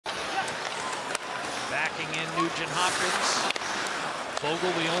checking in Nugent Hopkins.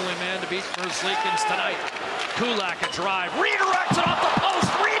 Vogel, the only man to beat Merzlikins tonight. Kulak a drive, redirects it off the post,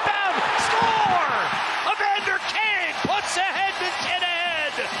 rebound, score! Evander Kane puts Edmonton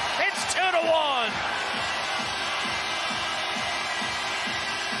ahead. It's 2-1.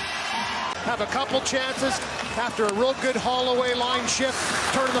 Have a couple chances after a real good Holloway line shift,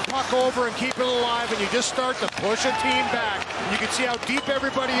 turning the puck over and keeping it alive, and you just start to push a team back. You can see how deep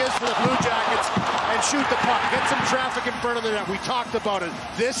everybody is for the Blue Jackets and shoot the puck, get some traffic in front of the net. We talked about it.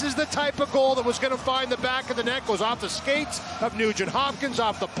 This is the type of goal that was going to find the back of the net, goes off the skates of Nugent Hopkins,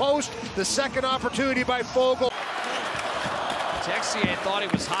 off the post. The second opportunity by Vogel. Texier thought he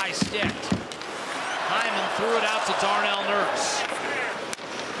was high-sticked. Hyman threw it out to Darnell Nurse.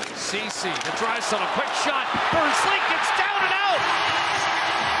 CC, the drive on a quick shot. Merzlikins down and out.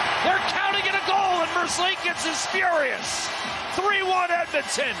 They're counting it a goal, and Merzlikins is furious. 3-1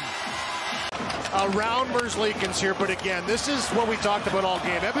 Edmonton. Around Merzlikins here, but again, this is what we talked about all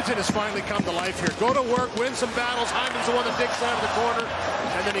game. Edmonton has finally come to life here. Go to work, win some battles. Hyman's the one that digs out of the corner,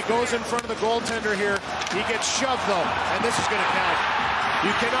 and then he goes in front of the goaltender here. He gets shoved, though, and this is going to count.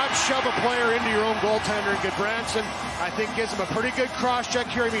 You cannot shove a player into your own goaltender, and Goodbranson, I think, gives him a pretty good cross-check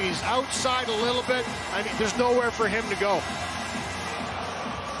here. I mean, he's outside a little bit. I mean, there's nowhere for him to go.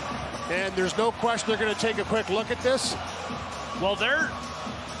 And there's no question they're going to take a quick look at this. Well,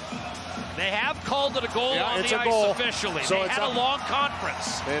 they have called it a goal on the ice officially. So they had a long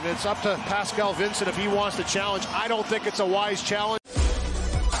conference. And it's up to Pascal Vincent if he wants to challenge. I don't think it's a wise challenge.